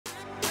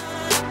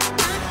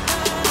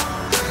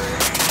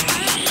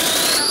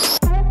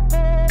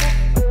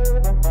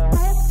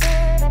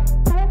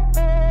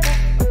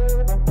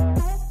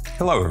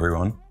Hello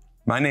everyone,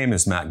 my name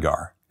is Matt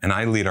Garr, and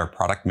I lead our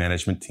product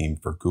management team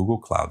for Google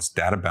Cloud's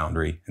data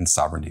boundary and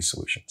sovereignty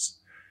solutions.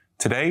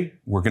 Today,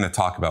 we're going to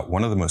talk about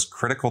one of the most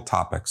critical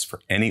topics for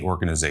any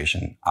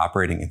organization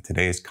operating in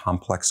today's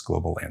complex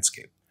global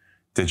landscape,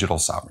 digital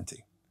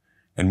sovereignty.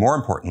 And more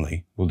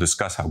importantly, we'll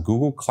discuss how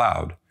Google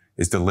Cloud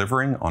is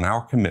delivering on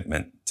our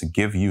commitment to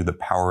give you the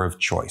power of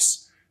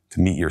choice to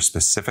meet your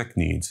specific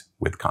needs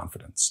with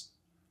confidence.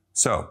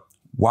 So,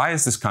 why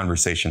is this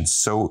conversation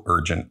so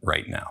urgent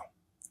right now?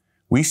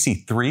 We see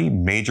three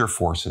major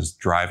forces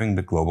driving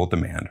the global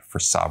demand for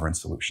sovereign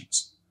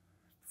solutions.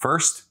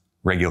 First,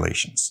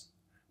 regulations.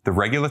 The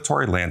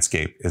regulatory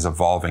landscape is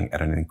evolving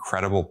at an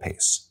incredible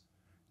pace.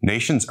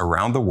 Nations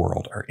around the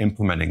world are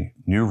implementing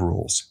new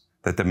rules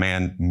that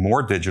demand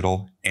more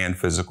digital and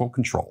physical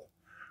control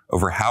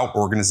over how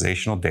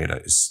organizational data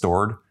is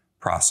stored,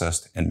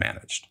 processed, and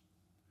managed.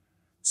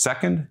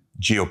 Second,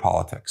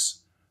 geopolitics.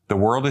 The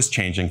world is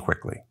changing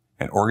quickly,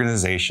 and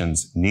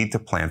organizations need to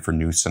plan for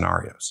new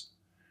scenarios.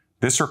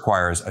 This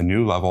requires a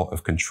new level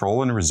of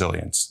control and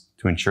resilience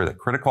to ensure that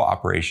critical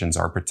operations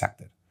are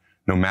protected,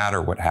 no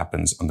matter what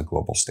happens on the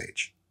global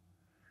stage.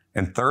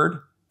 And third,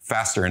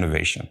 faster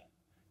innovation.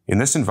 In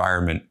this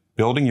environment,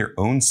 building your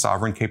own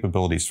sovereign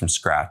capabilities from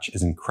scratch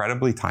is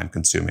incredibly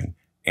time-consuming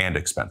and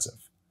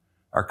expensive.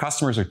 Our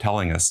customers are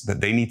telling us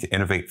that they need to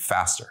innovate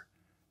faster,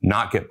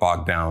 not get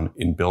bogged down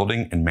in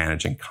building and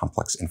managing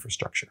complex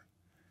infrastructure.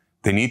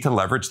 They need to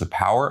leverage the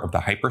power of the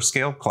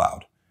hyperscale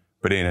cloud,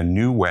 but in a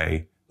new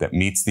way that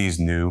meets these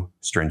new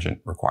stringent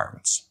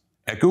requirements.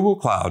 At Google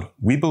Cloud,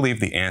 we believe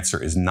the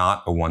answer is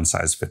not a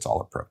one-size-fits-all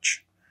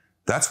approach.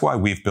 That's why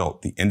we've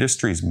built the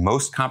industry's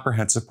most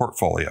comprehensive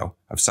portfolio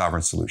of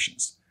sovereign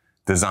solutions,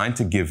 designed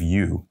to give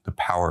you the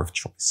power of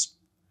choice.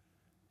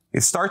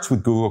 It starts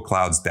with Google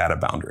Cloud's data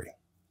boundary.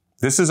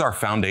 This is our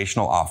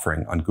foundational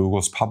offering on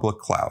Google's public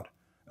cloud,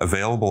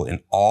 available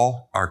in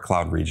all our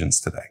cloud regions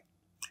today.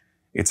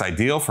 It's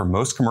ideal for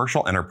most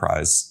commercial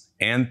enterprise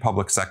and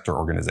public sector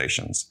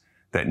organizations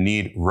that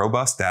need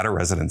robust data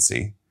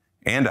residency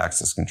and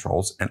access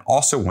controls and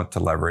also want to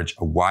leverage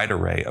a wide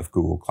array of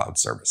Google Cloud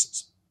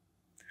services.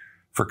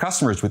 For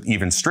customers with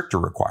even stricter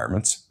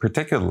requirements,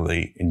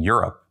 particularly in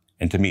Europe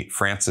and to meet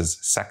France's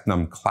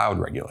SecNum cloud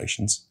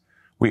regulations,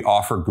 we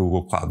offer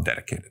Google Cloud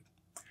Dedicated.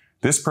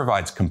 This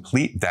provides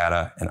complete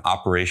data and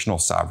operational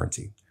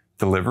sovereignty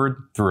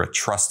delivered through a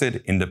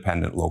trusted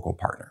independent local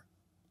partner.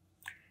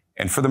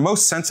 And for the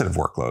most sensitive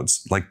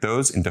workloads, like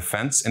those in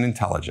defense and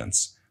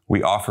intelligence,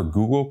 we offer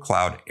Google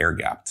Cloud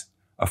Air-Gapped,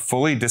 a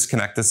fully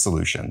disconnected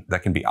solution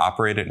that can be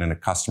operated in a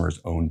customer's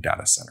own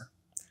data center.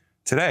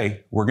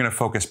 Today, we're going to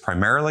focus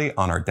primarily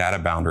on our data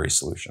boundary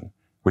solution,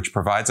 which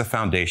provides a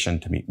foundation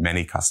to meet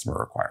many customer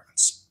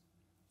requirements.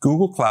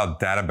 Google Cloud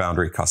data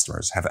boundary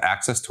customers have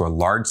access to a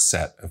large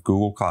set of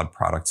Google Cloud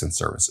products and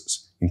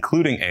services,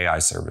 including AI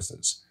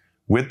services,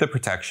 with the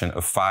protection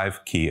of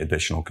 5 key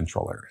additional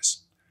control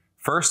areas.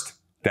 First,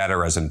 data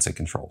residency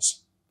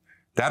controls.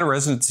 Data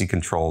residency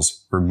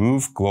controls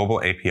remove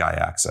global API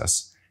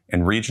access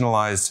and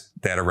regionalize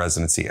data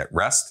residency at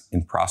rest,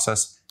 in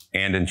process,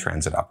 and in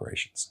transit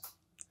operations.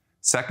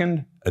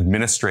 Second,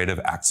 administrative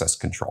access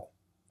control.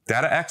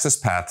 Data access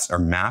paths are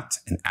mapped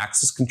and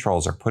access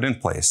controls are put in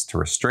place to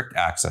restrict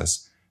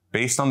access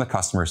based on the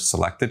customer's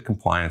selected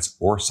compliance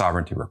or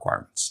sovereignty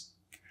requirements.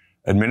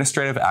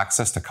 Administrative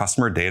access to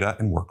customer data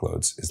and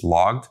workloads is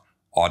logged,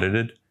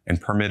 audited,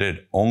 and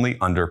permitted only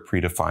under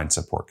predefined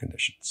support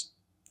conditions.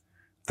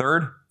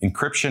 Third,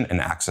 encryption and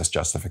access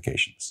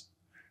justifications.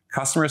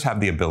 Customers have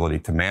the ability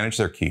to manage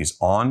their keys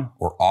on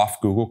or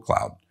off Google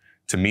Cloud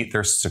to meet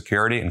their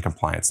security and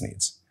compliance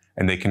needs,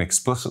 and they can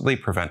explicitly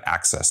prevent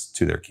access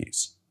to their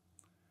keys.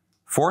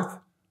 Fourth,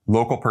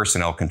 local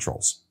personnel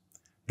controls.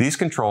 These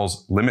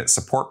controls limit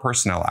support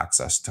personnel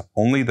access to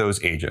only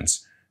those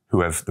agents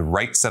who have the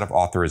right set of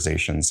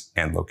authorizations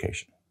and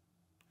location.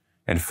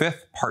 And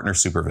fifth, partner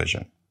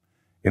supervision.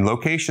 In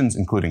locations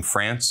including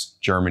France,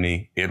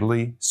 Germany,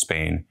 Italy,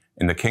 Spain,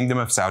 and the Kingdom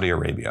of Saudi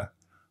Arabia,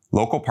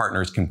 local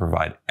partners can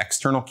provide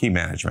external key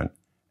management,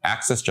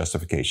 access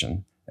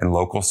justification, and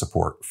local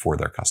support for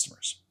their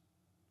customers.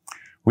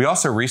 We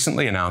also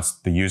recently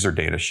announced the User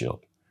Data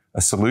Shield,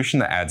 a solution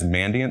that adds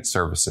mandiant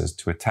services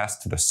to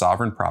attest to the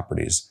sovereign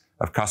properties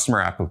of customer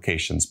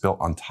applications built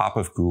on top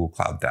of Google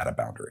Cloud Data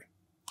Boundary.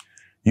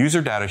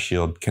 User Data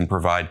Shield can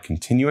provide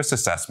continuous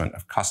assessment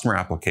of customer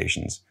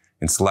applications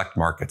in select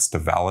markets to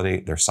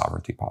validate their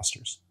sovereignty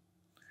postures.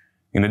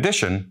 In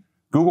addition,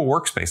 Google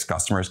Workspace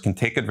customers can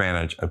take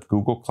advantage of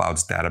Google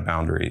Cloud's data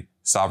boundary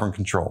sovereign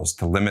controls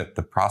to limit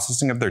the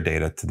processing of their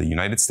data to the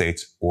United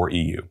States or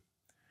EU.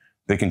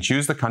 They can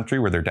choose the country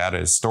where their data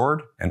is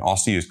stored and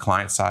also use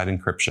client-side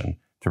encryption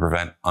to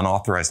prevent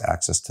unauthorized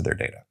access to their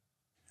data.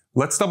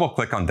 Let's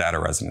double-click on data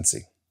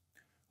residency.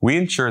 We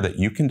ensure that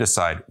you can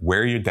decide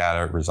where your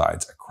data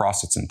resides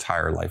across its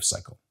entire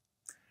lifecycle.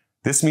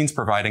 This means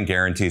providing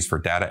guarantees for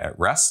data at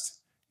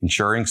rest,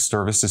 ensuring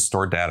services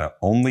store data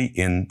only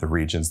in the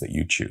regions that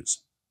you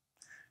choose.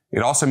 It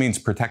also means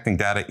protecting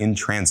data in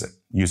transit,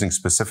 using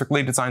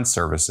specifically designed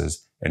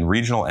services and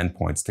regional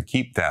endpoints to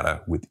keep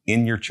data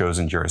within your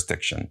chosen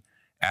jurisdiction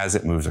as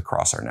it moves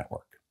across our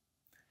network.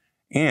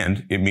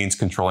 And it means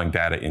controlling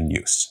data in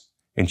use,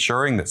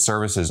 ensuring that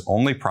services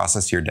only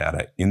process your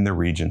data in the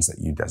regions that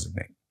you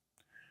designate.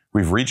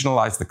 We've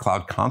regionalized the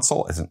Cloud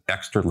Console as an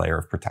extra layer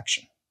of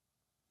protection.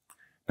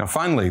 Now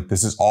finally,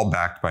 this is all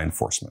backed by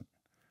enforcement.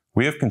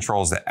 We have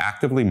controls that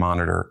actively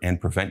monitor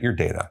and prevent your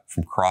data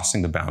from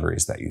crossing the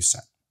boundaries that you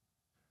set.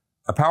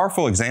 A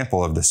powerful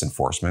example of this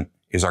enforcement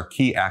is our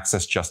Key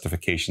Access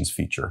Justifications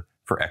feature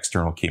for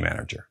External Key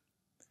Manager.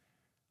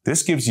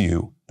 This gives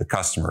you, the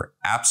customer,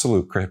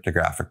 absolute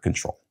cryptographic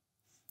control.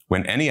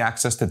 When any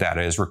access to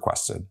data is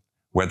requested,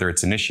 whether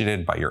it's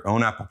initiated by your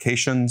own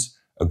applications,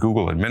 a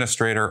Google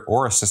administrator,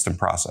 or a system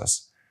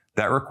process,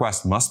 that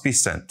request must be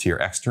sent to your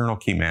External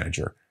Key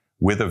Manager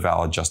with a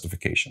valid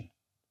justification.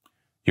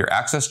 Your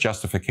access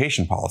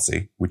justification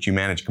policy, which you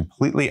manage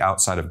completely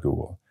outside of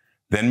Google,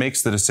 then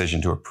makes the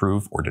decision to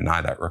approve or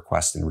deny that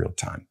request in real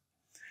time.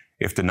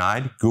 If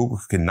denied, Google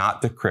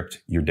cannot decrypt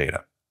your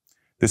data.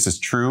 This is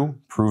true,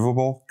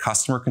 provable,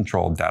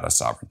 customer-controlled data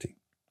sovereignty.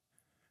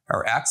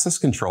 Our access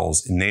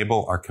controls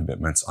enable our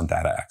commitments on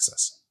data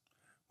access.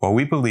 While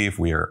we believe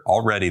we are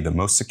already the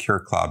most secure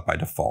cloud by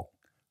default,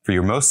 for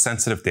your most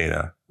sensitive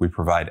data, we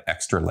provide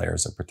extra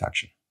layers of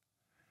protection.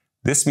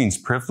 This means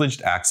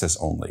privileged access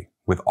only,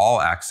 with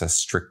all access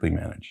strictly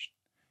managed.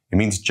 It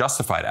means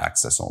justified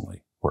access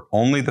only, where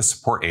only the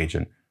support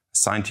agent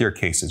assigned to your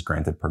case is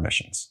granted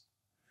permissions.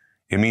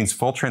 It means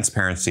full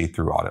transparency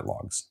through audit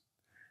logs.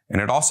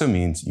 And it also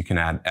means you can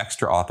add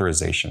extra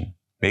authorization,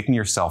 making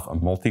yourself a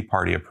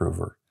multi-party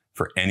approver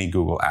for any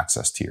Google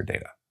access to your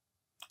data.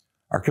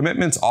 Our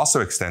commitments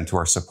also extend to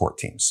our support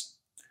teams.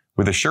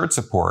 With assured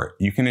support,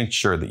 you can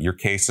ensure that your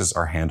cases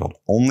are handled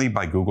only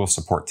by Google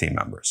support team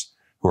members,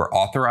 who are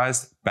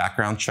authorized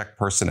background check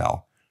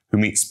personnel who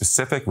meet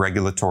specific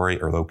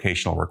regulatory or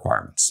locational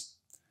requirements.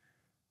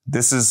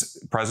 This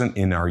is present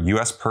in our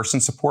US person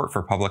support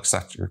for public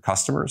sector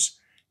customers,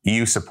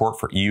 EU support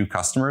for EU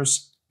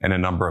customers, and a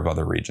number of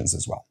other regions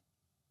as well.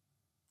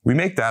 We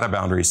make data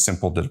boundaries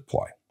simple to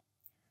deploy.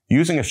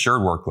 Using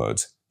assured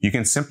workloads, you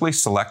can simply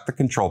select the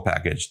control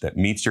package that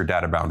meets your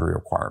data boundary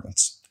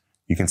requirements.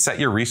 You can set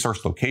your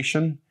resource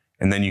location,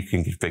 and then you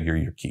can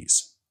configure your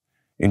keys.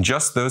 In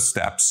just those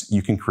steps,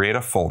 you can create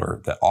a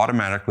folder that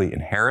automatically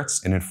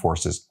inherits and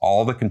enforces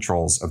all the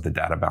controls of the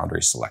data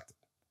boundary selected.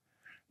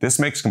 This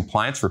makes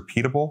compliance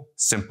repeatable,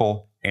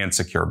 simple, and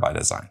secure by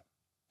design.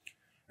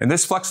 And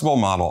this flexible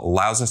model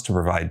allows us to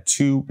provide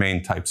two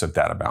main types of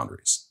data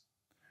boundaries.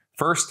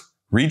 First,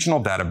 regional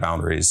data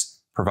boundaries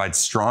provide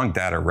strong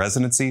data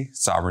residency,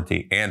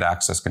 sovereignty, and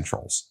access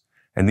controls.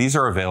 And these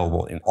are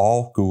available in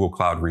all Google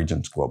Cloud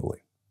regions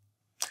globally.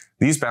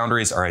 These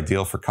boundaries are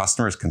ideal for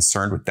customers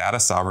concerned with data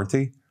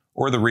sovereignty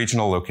or the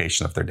regional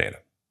location of their data.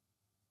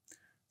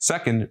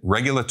 Second,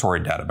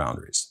 regulatory data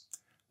boundaries.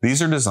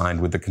 These are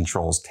designed with the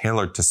controls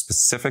tailored to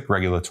specific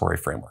regulatory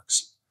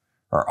frameworks.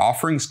 Our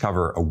offerings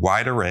cover a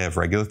wide array of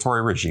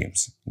regulatory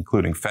regimes,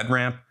 including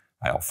FedRAMP,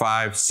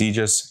 IL5,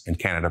 CJIS, and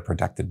Canada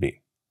Protected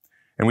B.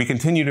 And we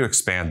continue to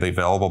expand the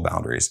available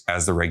boundaries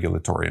as the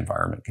regulatory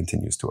environment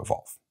continues to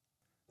evolve.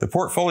 The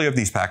portfolio of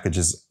these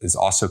packages is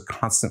also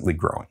constantly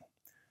growing.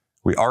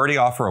 We already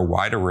offer a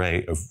wide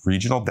array of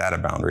regional data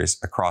boundaries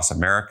across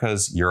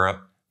Americas,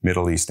 Europe,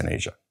 Middle East, and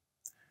Asia.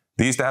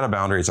 These data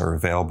boundaries are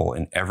available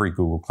in every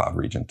Google Cloud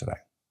region today.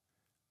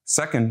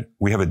 Second,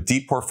 we have a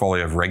deep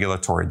portfolio of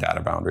regulatory data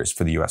boundaries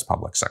for the US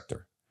public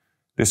sector.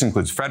 This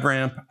includes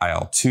FedRAMP,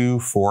 IL2,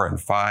 4,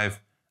 and 5,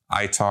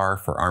 ITAR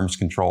for arms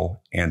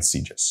control, and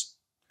CJIS.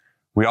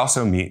 We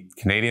also meet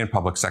Canadian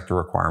public sector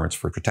requirements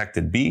for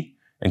Protected B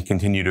and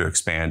continue to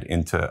expand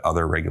into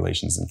other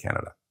regulations in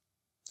Canada.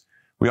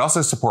 We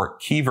also support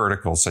key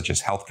verticals such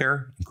as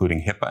healthcare,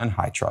 including HIPAA and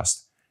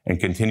HITRUST,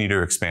 and continue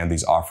to expand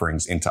these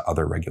offerings into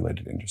other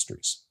regulated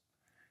industries.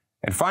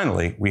 And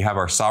finally, we have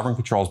our Sovereign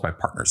Controls by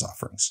Partners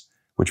offerings,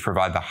 which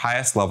provide the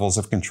highest levels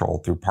of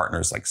control through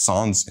partners like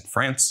Sons in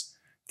France,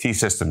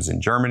 T-Systems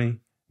in Germany,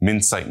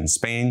 Minsight in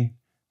Spain,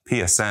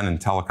 PSN and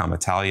Telecom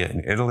Italia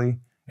in Italy,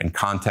 and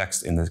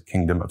Context in the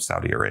Kingdom of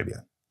Saudi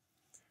Arabia.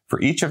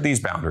 For each of these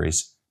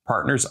boundaries,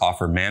 partners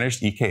offer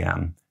managed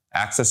EKM,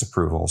 access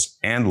approvals,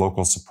 and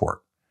local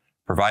support,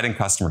 providing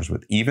customers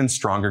with even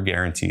stronger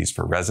guarantees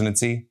for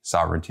residency,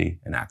 sovereignty,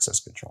 and access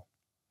control.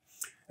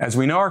 As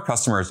we know our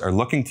customers are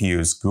looking to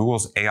use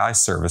Google's AI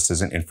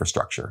services and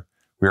infrastructure,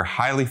 we are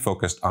highly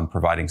focused on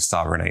providing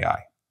sovereign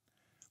AI.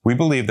 We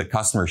believe that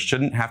customers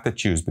shouldn't have to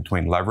choose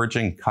between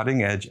leveraging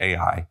cutting-edge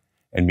AI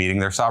and meeting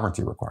their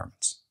sovereignty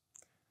requirements.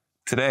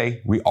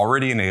 Today, we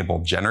already enable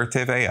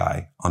generative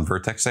AI on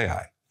Vertex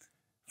AI,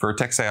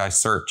 Vertex AI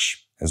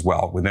Search as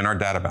well within our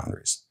data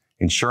boundaries,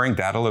 ensuring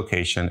data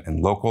location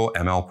and local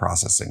ML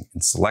processing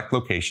in select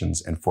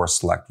locations and for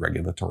select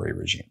regulatory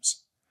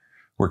regimes.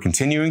 We're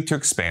continuing to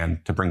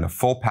expand to bring the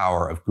full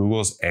power of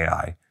Google's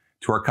AI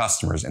to our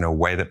customers in a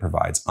way that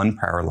provides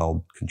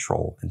unparalleled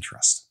control and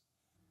trust.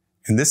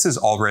 And this is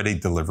already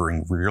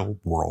delivering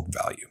real-world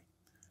value.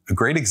 A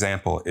great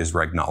example is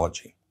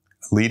Regnology,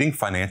 a leading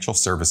financial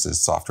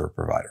services software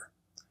provider.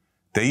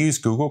 They use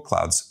Google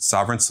Cloud's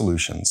sovereign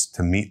solutions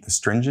to meet the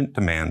stringent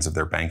demands of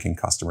their banking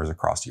customers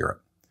across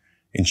Europe,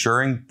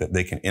 ensuring that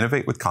they can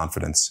innovate with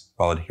confidence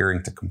while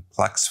adhering to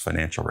complex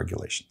financial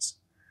regulations.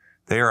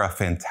 They are a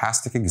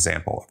fantastic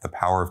example of the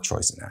power of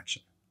choice in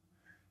action.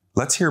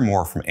 Let's hear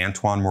more from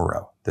Antoine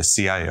Moreau, the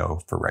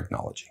CIO for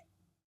Regnology.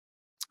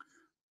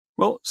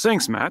 Well,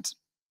 thanks, Matt.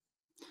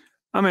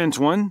 I'm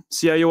Antoine,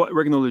 CIO at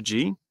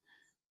Regnology.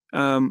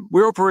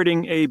 We're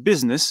operating a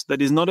business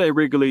that is not a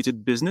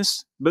regulated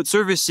business, but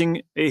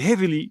servicing a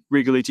heavily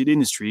regulated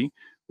industry,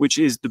 which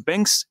is the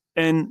banks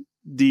and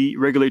the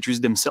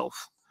regulators themselves,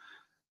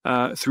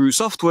 through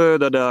software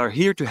that are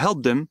here to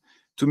help them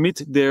to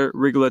meet their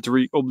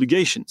regulatory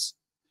obligations.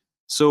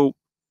 So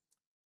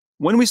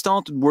when we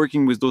started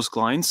working with those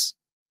clients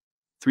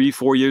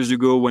 3-4 years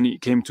ago, when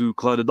it came to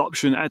cloud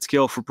adoption at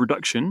scale for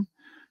production,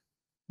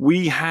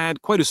 we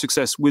had quite a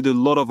success with a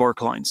lot of our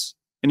clients.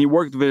 And it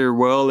worked very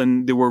well,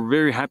 and they were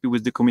very happy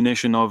with the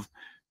combination of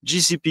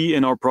GCP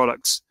and our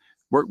products.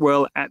 Worked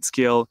well at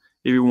scale.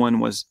 Everyone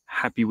was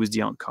happy with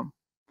the outcome.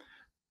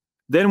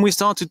 Then we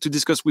started to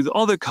discuss with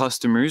other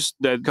customers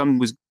that come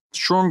with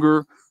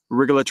stronger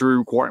regulatory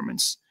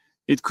requirements.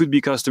 It could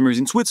be customers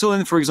in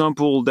Switzerland, for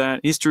example,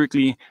 that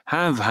historically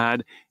have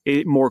had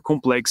a more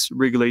complex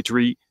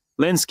regulatory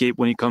landscape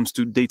when it comes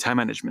to data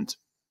management.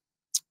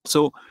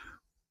 So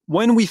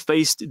when we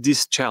faced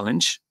this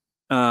challenge,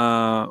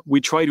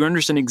 we tried to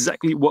understand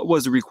exactly what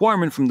was the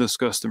requirement from those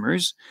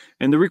customers,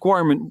 and the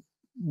requirement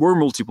were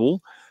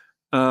multiple.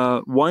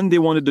 One, they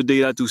wanted the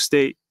data to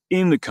stay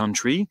in the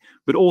country,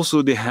 but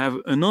also they have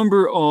a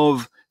number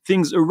of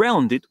things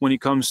around it when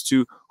it comes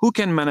to who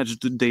can manage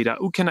the data,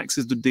 who can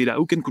access the data,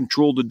 who can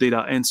control the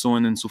data, and so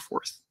on and so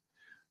forth.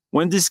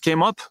 When this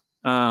came up,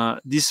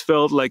 this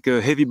felt like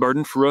a heavy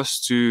burden for us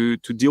to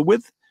deal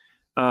with.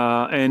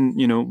 And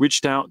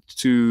reached out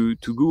to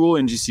Google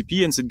and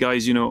GCP and said,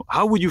 guys,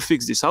 how would you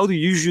fix this? How do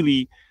you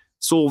usually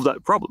solve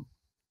that problem?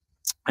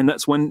 And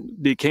that's when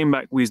they came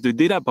back with the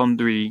data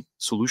boundary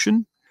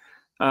solution.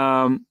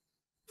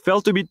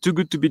 Felt a bit too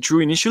good to be true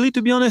initially,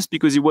 to be honest,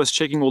 because it was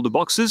checking all the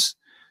boxes.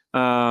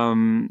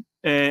 And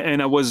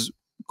I was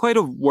quite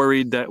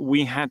worried that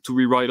we had to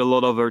rewrite a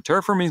lot of our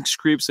terraforming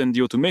scripts and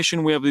the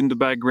automation we have in the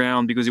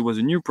background because it was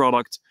a new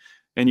product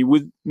and it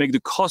would make the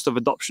cost of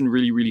adoption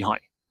really, really high.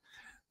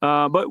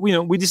 But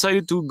we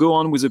decided to go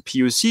on with a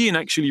POC and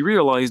actually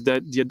realized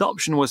that the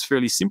adoption was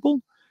fairly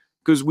simple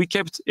because we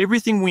kept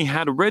everything we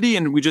had already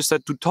and we just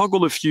had to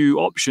toggle a few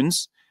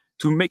options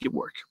to make it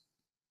work.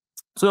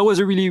 So that was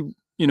a really,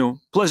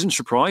 pleasant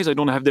surprise. I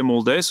don't have them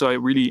all day, so I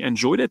really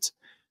enjoyed it.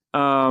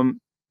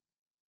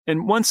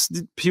 And once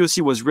the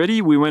POC was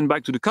ready, we went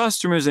back to the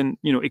customers and,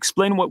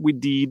 explained what we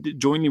did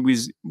jointly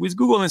with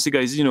Google and said,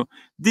 guys,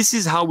 this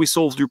is how we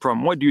solved your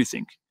problem. What do you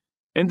think?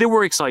 And they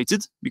were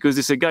excited because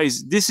they said,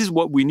 guys, this is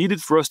what we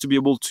needed for us to be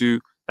able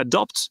to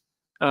adopt,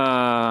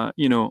 a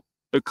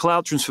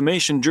cloud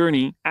transformation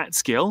journey at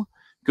scale,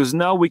 because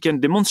now we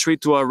can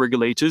demonstrate to our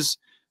regulators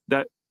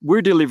that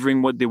we're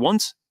delivering what they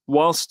want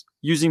whilst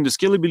using the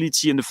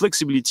scalability and the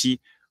flexibility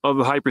of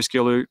a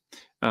hyperscaler.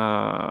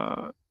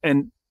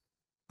 And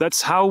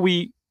that's how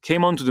we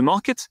came onto the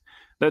market.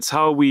 That's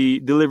how we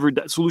delivered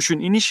that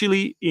solution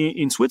initially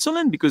in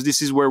Switzerland, because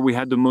this is where we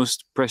had the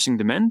most pressing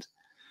demand.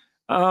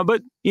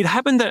 But it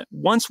happened that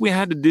once we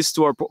added this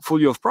to our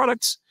portfolio of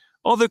products,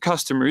 other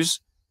customers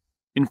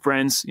in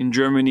France, in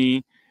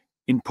Germany,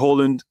 in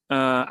Poland,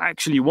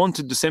 actually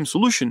wanted the same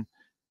solution.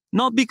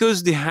 Not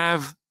because they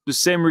have the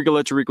same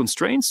regulatory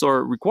constraints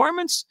or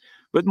requirements,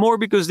 but more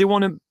because they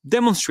want to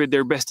demonstrate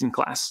their best in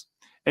class.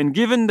 And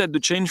given that the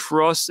change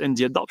for us and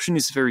the adoption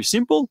is very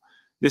simple,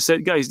 they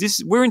said, guys,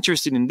 we're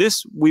interested in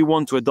this. We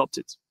want to adopt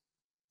it.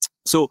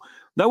 So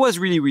that was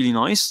really, really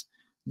nice.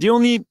 The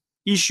only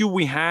issue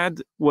we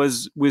had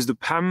was with the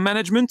PAM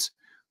management,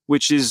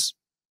 which is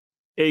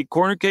a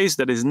corner case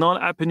that is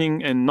not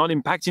happening and not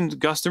impacting the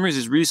customers.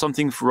 Is really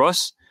something for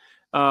us.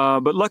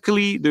 But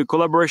luckily, the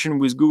collaboration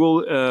with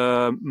Google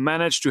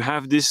managed to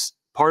have this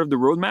part of the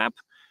roadmap.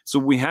 So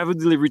we have a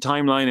delivery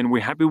timeline and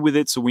we're happy with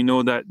it. So we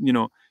know that,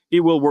 it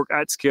will work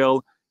at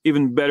scale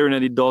even better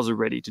than it does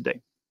already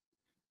today.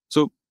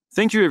 So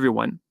thank you,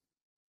 everyone.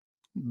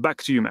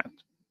 Back to you, Matt.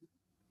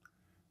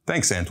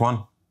 Thanks,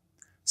 Antoine.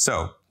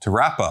 So to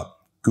wrap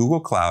up, Google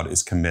Cloud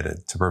is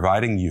committed to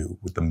providing you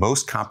with the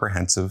most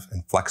comprehensive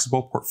and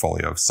flexible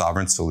portfolio of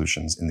sovereign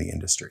solutions in the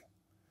industry.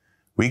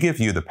 We give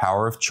you the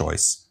power of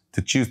choice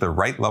to choose the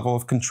right level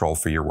of control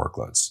for your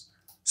workloads,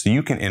 so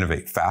you can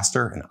innovate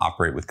faster and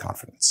operate with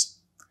confidence.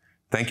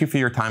 Thank you for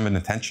your time and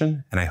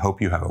attention, and I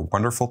hope you have a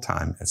wonderful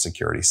time at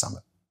Security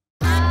Summit.